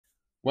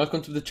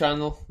Welcome to the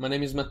channel. My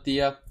name is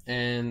Mattia,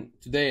 and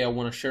today I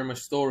want to share my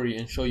story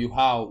and show you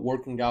how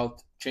working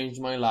out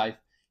changed my life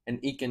and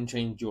it can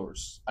change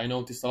yours. I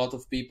noticed a lot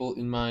of people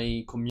in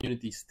my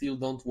community still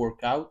don't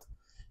work out,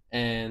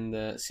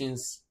 and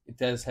since it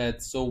has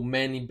had so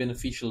many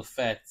beneficial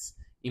effects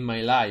in my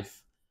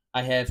life,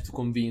 I have to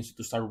convince you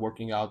to start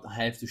working out. I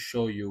have to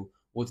show you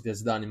what it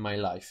has done in my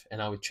life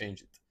and how it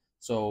changed it.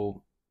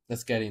 So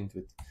let's get into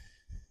it.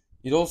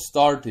 It all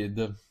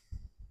started,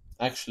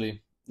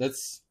 actually,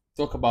 let's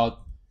talk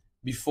about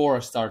before I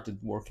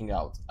started working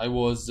out. I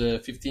was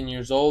 15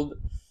 years old.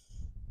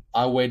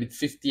 I weighed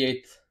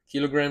 58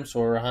 kilograms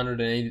or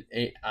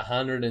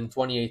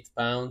 128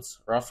 pounds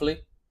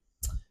roughly.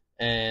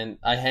 And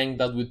I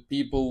hanged out with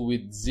people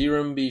with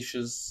zero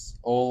ambitions.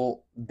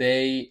 All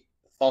they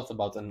thought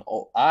about and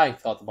all I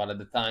thought about at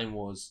the time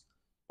was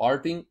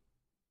partying,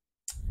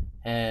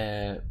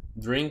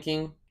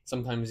 drinking,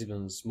 sometimes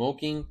even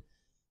smoking,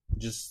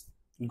 just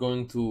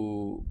going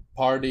to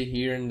party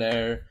here and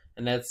there,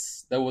 and that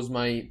was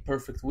my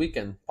perfect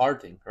weekend,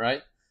 partying,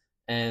 right?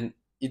 And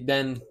it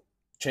then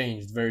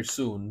changed very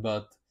soon.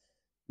 But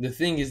the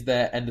thing is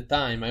that at the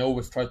time I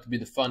always tried to be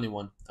the funny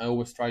one. I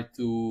always tried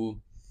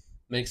to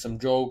make some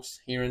jokes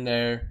here and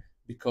there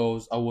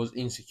because I was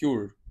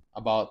insecure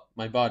about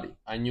my body.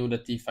 I knew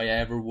that if I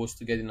ever was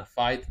to get in a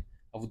fight,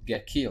 I would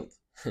get killed.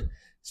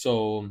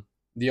 So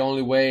the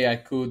only way I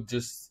could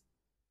just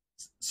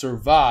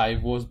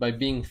survive was by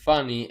being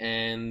funny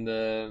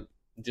and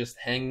just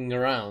hanging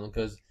around,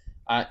 because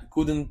I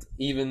couldn't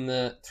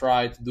even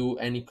try to do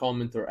any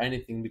comment or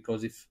anything,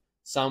 because if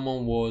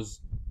someone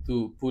was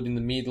to put in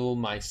the middle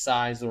my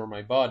size or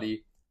my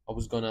body, I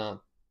was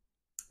gonna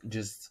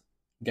just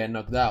get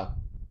knocked out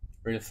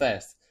really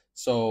fast.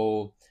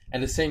 So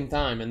at the same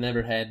time, I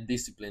never had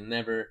discipline,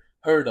 never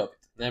heard of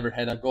it, never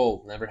had a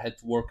goal, never had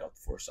to work out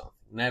for something,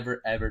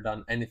 never ever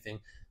done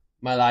anything.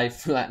 My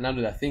life, now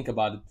that I think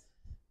about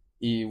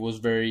it was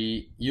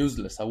very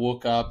useless. I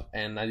woke up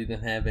and I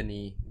didn't have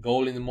any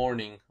goal in the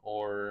morning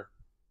or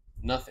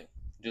nothing,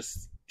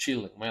 just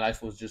chilling. My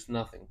life was just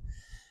nothing.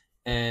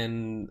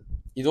 And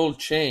it all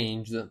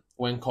changed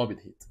when COVID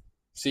hit.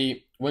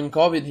 See, when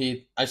COVID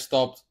hit, I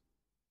stopped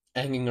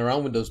hanging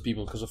around with those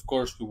people because, of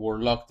course, we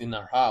were locked in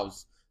our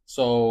house.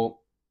 So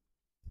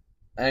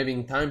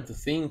having time to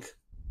think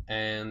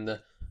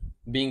and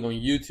being on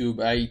YouTube,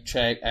 I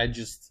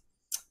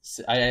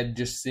had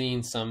just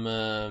seen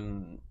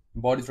some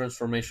body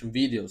transformation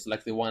videos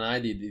like the one I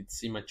did.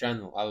 It's in my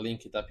channel. I'll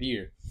link it up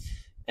here.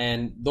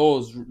 And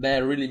those that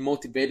really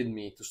motivated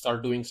me to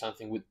start doing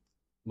something with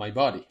my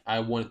body. I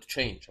wanted to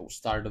change. I was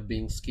tired of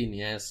being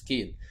skinny as a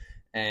kid,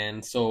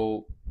 and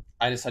so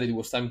I decided it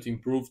was time to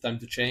improve, time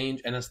to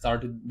change, and I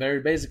started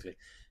very basically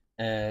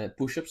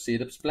push-ups,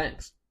 sit-ups,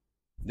 planks.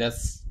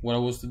 That's what I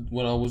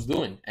was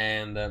doing,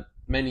 and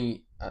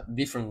many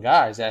different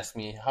guys asked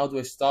me, "How do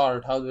I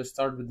start? How do I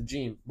start with the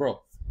gym,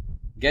 bro?"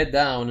 Get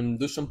down and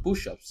do some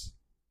push-ups.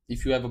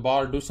 If you have a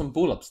bar, do some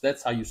pull-ups.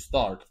 That's how you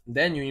start.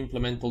 Then you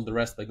implement all the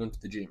rest by going to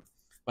the gym.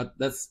 But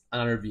that's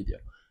another video.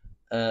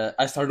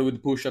 I started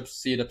with push-ups,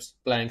 sit-ups,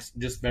 planks,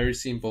 just very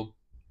simple.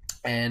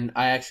 And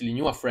I actually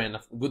knew a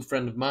good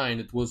friend of mine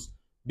that was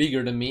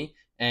bigger than me,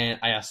 and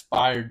I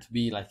aspired to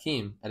be like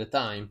him at the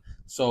time.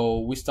 So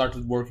we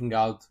started working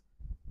out.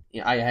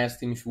 I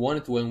asked him if he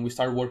wanted to, and we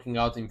started working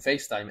out in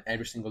FaceTime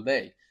every single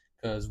day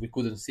because we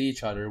couldn't see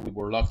each other. We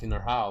were locked in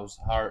our house.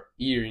 Our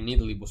ear in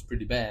Italy was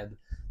pretty bad,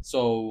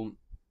 so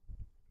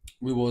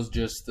we was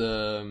just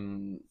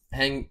having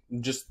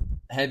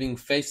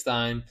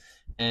FaceTime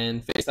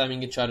and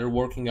FaceTiming each other,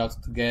 working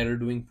out together,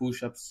 doing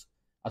push-ups,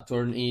 a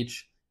turn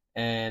each,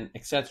 and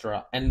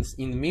etc. And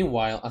in the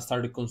meanwhile, I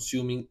started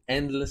consuming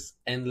endless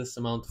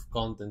amount of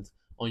content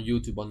on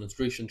YouTube on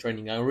nutrition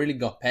training. I really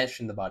got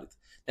passionate about it.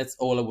 That's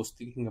all I was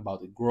thinking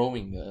about it,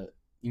 growing,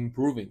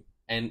 improving.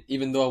 And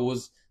even though I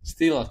was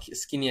still a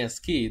skinny ass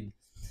kid,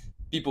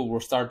 people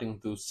were starting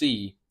to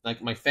see,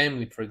 like my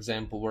family, for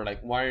example, were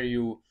like, "Why are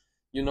you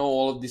know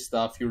all of this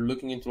stuff? You're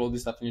looking into all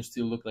this stuff, and you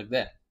still look like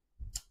that."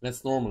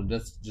 That's normal.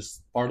 That's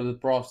just part of the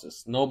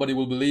process. Nobody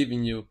will believe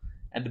in you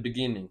at the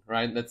beginning,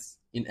 right? That's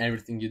in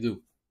everything you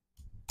do.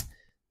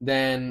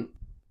 Then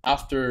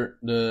after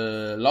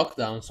the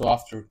lockdown, so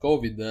after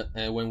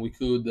COVID, when we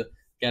could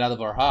get out of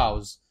our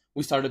house,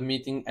 we started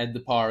meeting at the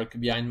park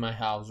behind my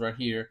house right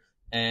here,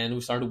 and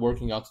we started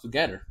working out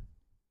together.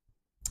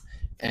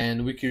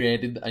 And we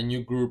created a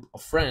new group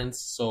of friends.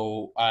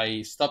 So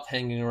I stopped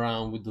hanging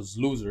around with those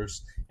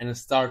losers, and I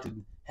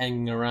started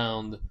hanging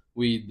around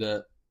with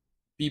the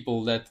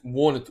people that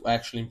wanted to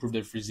actually improve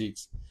their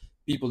physiques,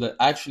 people that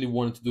actually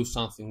wanted to do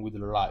something with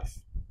their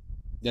life,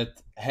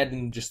 that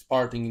hadn't just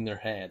partying in their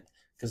head,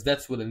 because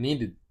that's what I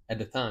needed at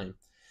the time.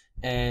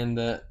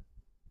 And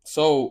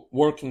so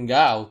working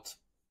out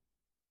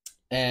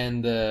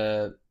and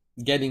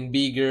getting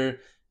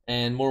bigger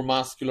and more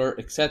muscular,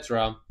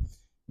 etc.,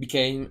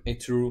 became a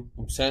true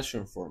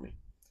obsession for me.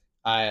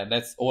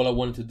 That's all I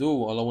wanted to do.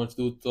 All I wanted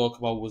to do, talk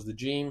about, was the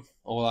gym.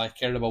 All I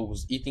cared about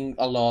was eating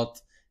a lot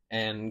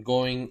and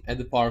going at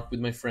the park with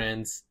my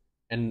friends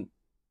and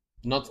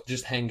not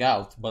just hang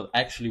out, but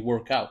actually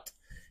work out.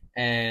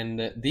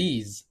 And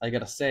these, I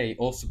gotta say,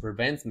 also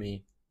prevent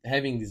me,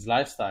 having this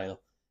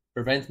lifestyle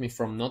prevent me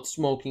from not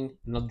smoking,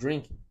 not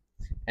drinking.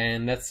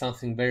 And that's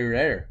something very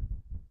rare.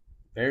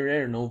 Very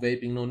rare, no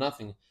vaping, no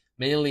nothing.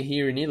 Mainly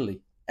here in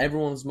Italy,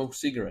 everyone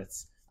smokes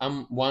cigarettes.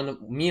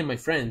 Me and my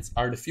friends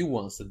are the few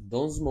ones that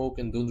don't smoke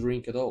and don't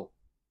drink at all.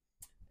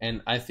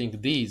 And I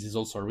think this is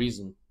also a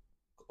reason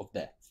of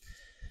that.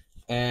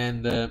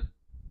 And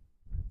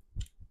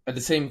at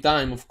the same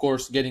time, of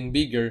course, getting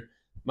bigger,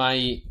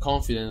 my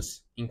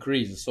confidence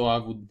increases. So I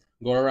would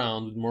go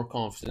around with more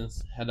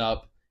confidence, head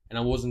up, and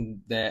I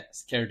wasn't that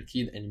scared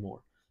kid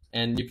anymore.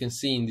 And you can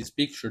see in this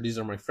picture, these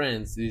are my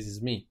friends. This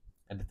is me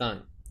at the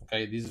time.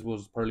 Okay, this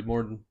was probably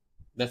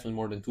definitely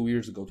more than 2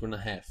 years ago,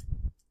 2.5.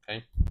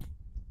 Okay,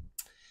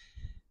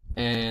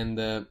 and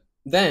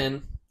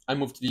then I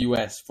moved to the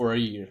US for a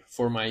year,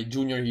 for my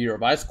junior year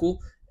of high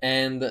school,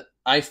 and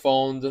I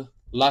found,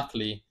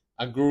 luckily,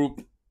 a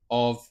group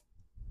of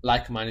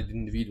like-minded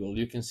individuals.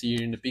 You can see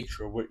here in the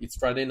picture where it's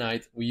Friday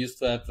night. We used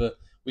to have,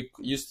 we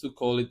used to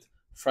call it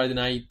Friday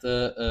night,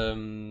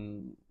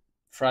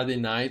 Friday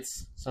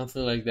nights,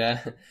 something like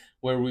that,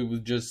 where we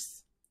would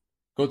just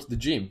go to the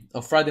gym.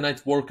 A Friday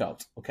night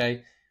workout,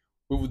 okay?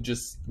 We would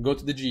just go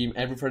to the gym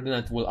every Friday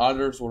night while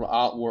others were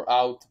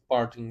out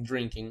partying,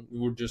 drinking. We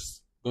would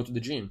just go to the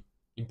gym,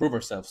 improve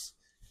ourselves,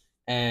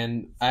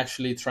 and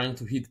actually trying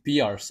to hit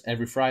PRs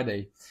every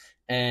Friday.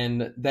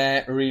 And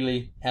that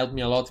really helped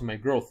me a lot in my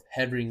growth.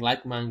 Having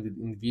like-minded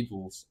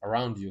individuals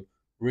around you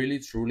really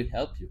truly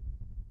help you.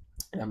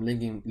 And I'm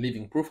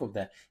living proof of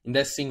that. In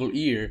that single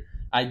year,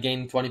 I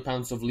gained 20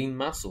 pounds of lean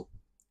muscle.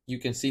 You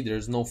can see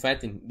there's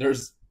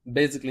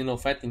basically no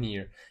fat in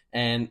here.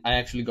 And I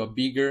actually got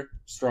bigger,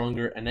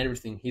 stronger, and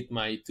everything. Hit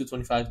my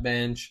 225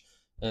 bench,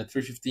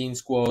 315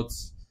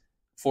 squats,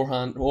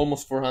 400,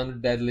 almost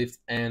 400 deadlift,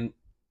 and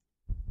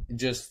it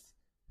just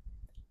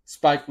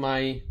spiked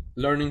my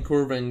learning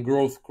curve and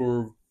growth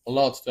curve a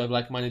lot to have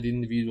like-minded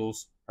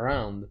individuals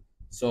around.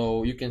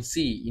 So you can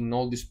see in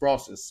all this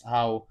process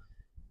how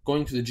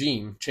going to the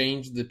gym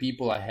changed the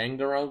people I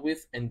hanged around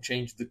with and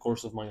changed the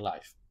course of my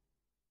life.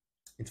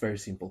 It's very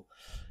simple.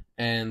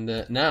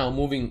 And now,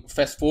 moving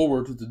fast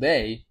forward to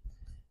today,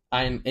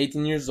 I'm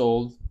 18 years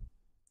old.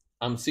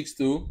 I'm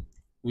 6'2",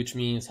 which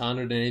means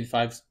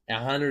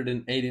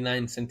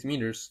 189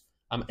 centimeters.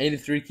 I'm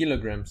 83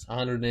 kilograms,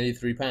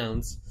 183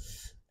 pounds.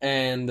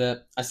 And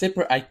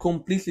I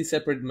completely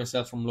separated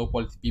myself from low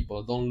quality people.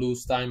 I don't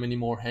lose time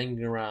anymore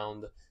hanging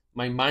around.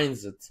 My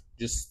mindset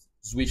just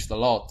switched a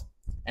lot.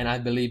 And I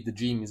believe the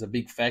gym is a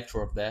big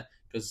factor of that,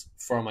 because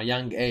from a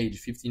young age,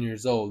 15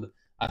 years old,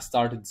 I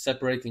started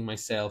separating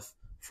myself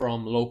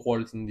from low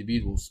quality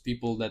individuals,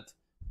 people that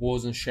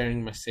wasn't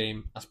sharing my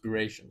same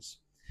aspirations.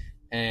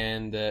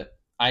 And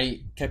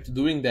I kept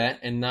doing that,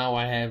 and now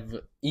I have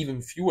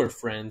even fewer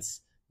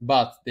friends,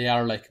 but they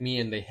are like me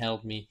and they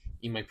help me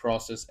in my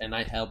process, and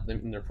I help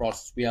them in their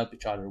process. We help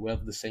each other. We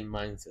have the same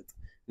mindset.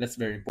 That's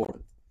very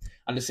important.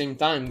 At the same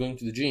time, going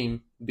to the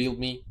gym built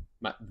me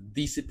my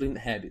disciplined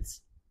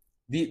habits.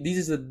 This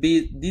is the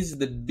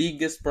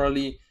biggest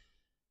probably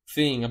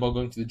thing about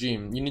going to the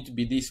gym. You need to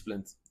be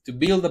disciplined. To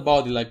build a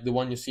body like the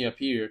one you see up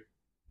here,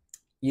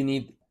 you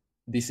need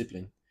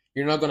discipline.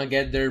 You're not gonna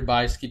get there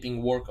by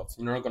skipping workouts.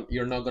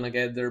 You're not gonna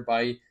get there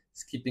by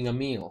skipping a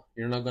meal.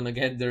 You're not gonna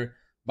get there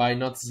by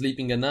not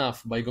sleeping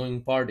enough, by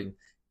going partying.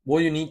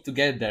 What you need to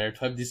get there to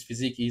have this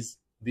physique is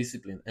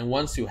discipline. And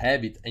once you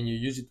have it and you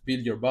use it to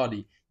build your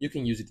body, you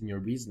can use it in your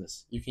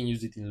business. You can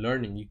use it in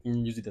learning. You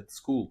can use it at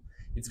school.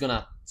 It's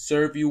gonna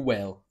serve you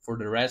well for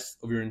the rest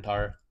of your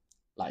entire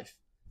life.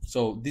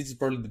 So this is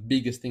probably the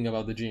biggest thing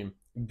about the gym.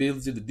 It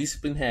builds you the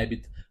discipline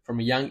habit from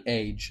a young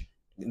age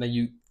that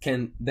you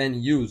can then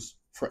use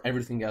for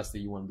everything else that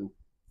you want to do.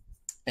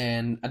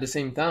 And at the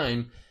same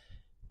time,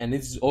 and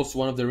this is also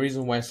one of the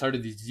reasons why I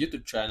started this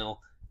YouTube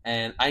channel,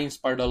 and I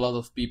inspired a lot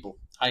of people.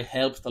 I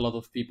helped a lot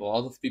of people. A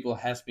lot of people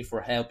asked me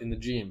for help in the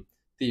gym,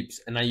 tips,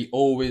 and I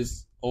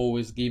always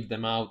give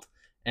them out,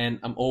 and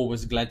I'm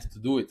always glad to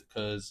do it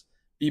because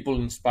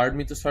people inspired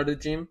me to start the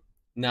gym.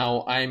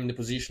 Now I'm in the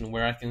position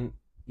where I can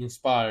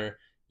inspire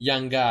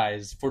young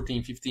guys,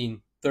 14,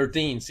 15,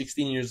 13,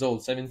 16 years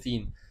old,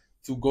 17,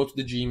 to go to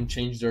the gym,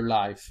 change their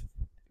life,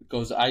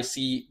 because I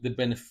see the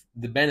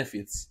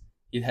benefits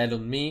it had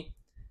on me,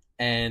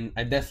 and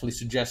I definitely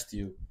suggest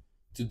you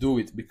to do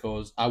it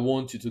because I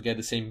want you to get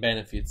the same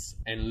benefits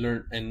and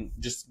learn and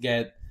just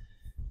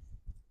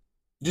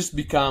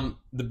become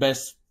the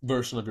best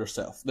version of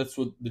yourself. That's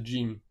what the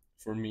gym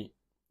for me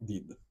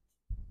did.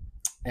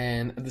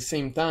 And at the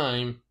same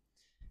time,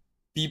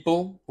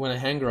 people, when I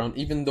hang around,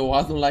 even though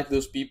I don't like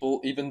those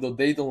people, even though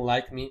they don't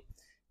like me,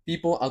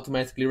 people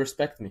automatically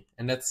respect me.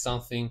 And that's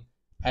something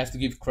I have to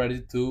give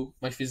credit to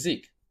my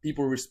physique.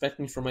 People respect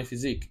me for my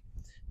physique.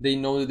 They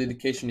know the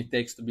dedication it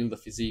takes to build a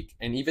physique.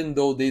 And even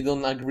though they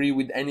don't agree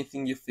with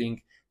anything you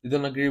think, they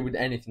don't agree with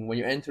anything, when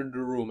you enter the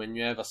room and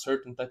you have a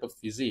certain type of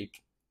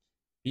physique,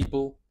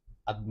 people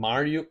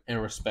admire you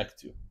and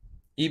respect you,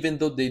 even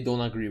though they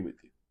don't agree with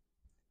you.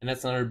 And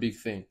that's another big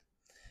thing.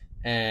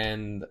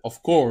 And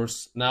of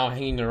course, now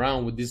hanging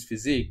around with this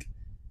physique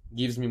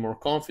gives me more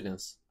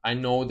confidence. I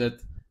know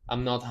that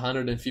I'm not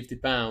 150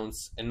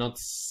 pounds and not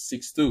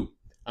 6'2".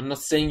 I'm not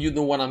saying you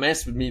don't want to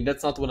mess with me.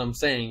 That's not what I'm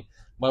saying.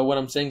 But what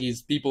I'm saying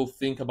is people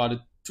think about it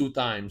 2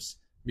 times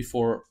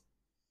before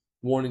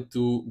wanting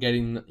to get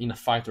in a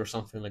fight or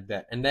something like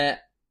that. And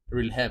that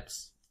really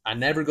helps. I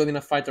never got in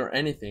a fight or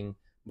anything,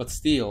 but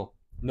still,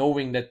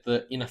 knowing that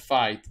in a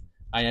fight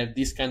I have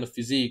this kind of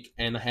physique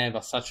and I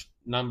have such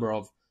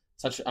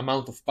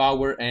amount of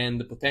power and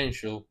the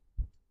potential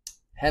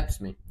helps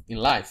me in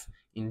life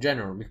in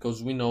general,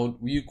 because we know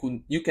you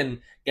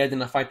can get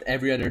in a fight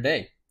every other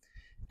day,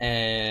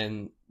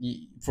 and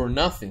for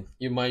nothing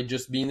you might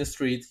just be in the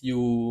street,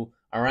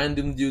 a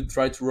random dude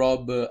try to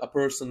rob a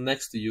person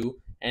next to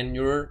you, and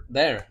you're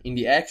there in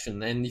the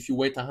action. And if you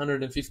weigh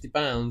 150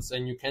 pounds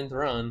and you can't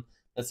run,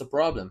 that's a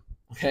problem.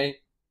 Okay,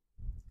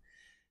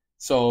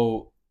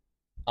 so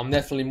I'm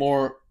definitely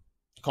more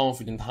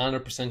confident,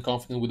 100%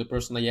 confident with the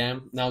person I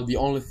am. Now, the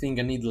only thing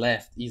I need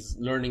left is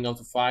learning how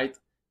to fight,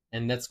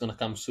 and that's gonna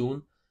come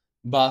soon.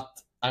 But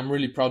I'm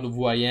really proud of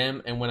who I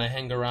am, and when I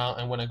hang around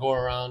and when I go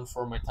around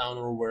for my town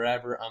or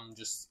wherever, I'm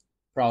just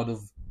proud of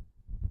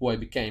who I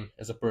became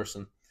as a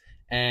person.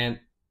 And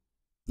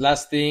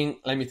last thing,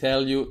 let me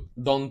tell you,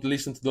 don't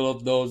listen to all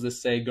of those that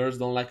say girls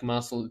don't like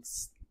muscle.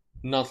 It's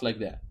not like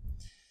that.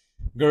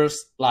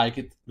 Girls like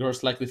it.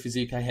 Girls like the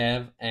physique I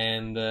have,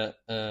 and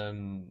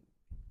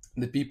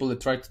the people that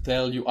try to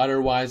tell you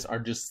otherwise are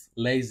just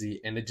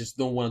lazy and they just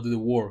don't want to do the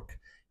work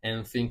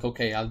and think,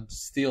 okay, I'll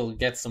still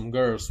get some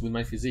girls with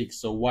my physique,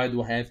 so why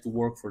do I have to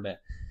work for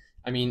that?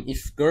 I mean,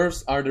 if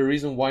girls are the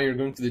reason why you're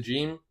going to the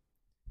gym,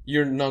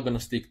 you're not going to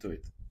stick to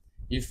it.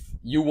 If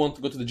you want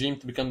to go to the gym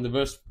to become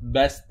the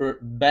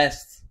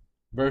best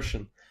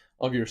version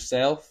of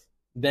yourself,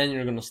 then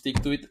you're going to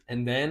stick to it,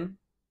 and then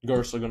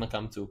girls are going to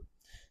come too.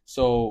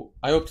 So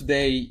I hope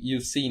today you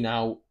see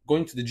now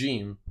going to the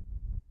gym,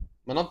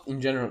 but not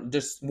in general,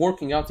 just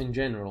working out in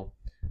general,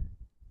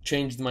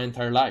 changed my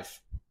entire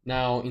life.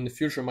 Now in the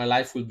future my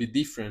life will be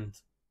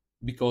different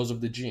because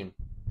of the gym,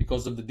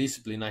 because of the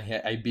discipline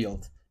I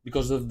built,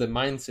 because of the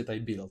mindset I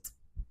built,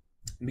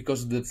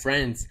 because of the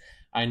friends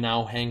I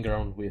now hang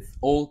around with,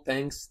 all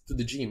thanks to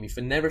the gym. If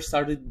I never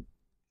started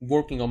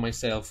working on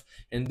myself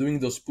and doing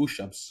those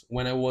push-ups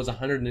when I was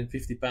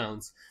 150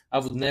 pounds, I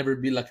would never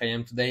be like I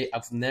am today. I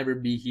would never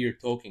be here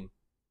talking.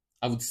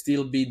 I would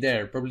still be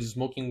there, probably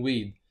smoking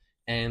weed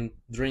and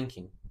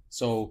drinking.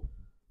 So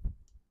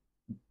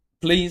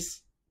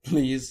please,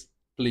 please,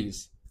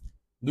 please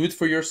do it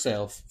for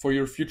yourself, for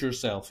your future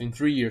self. In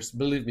 3 years,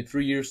 believe me,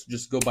 3 years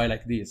just go by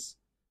like this.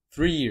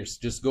 3 years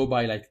just go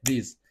by like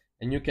this,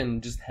 and you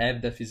can just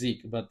have the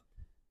physique. But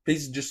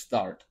please just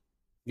start.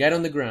 Get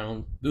on the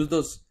ground, do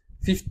those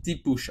 50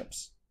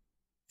 push-ups,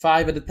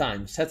 5 at a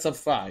time, sets of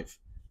 5,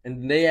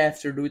 and the day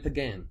after do it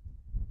again.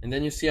 And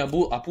then you see a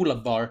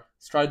pull-up bar,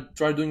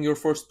 try doing your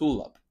first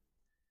pull-up.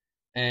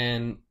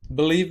 And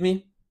believe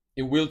me,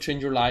 it will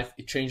change your life.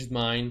 It changed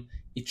mine.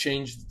 It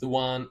changed the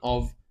one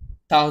of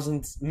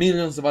thousands,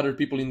 millions of other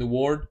people in the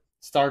world.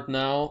 Start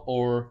now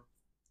or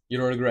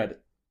you'll regret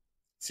it.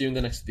 See you in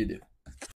the next video.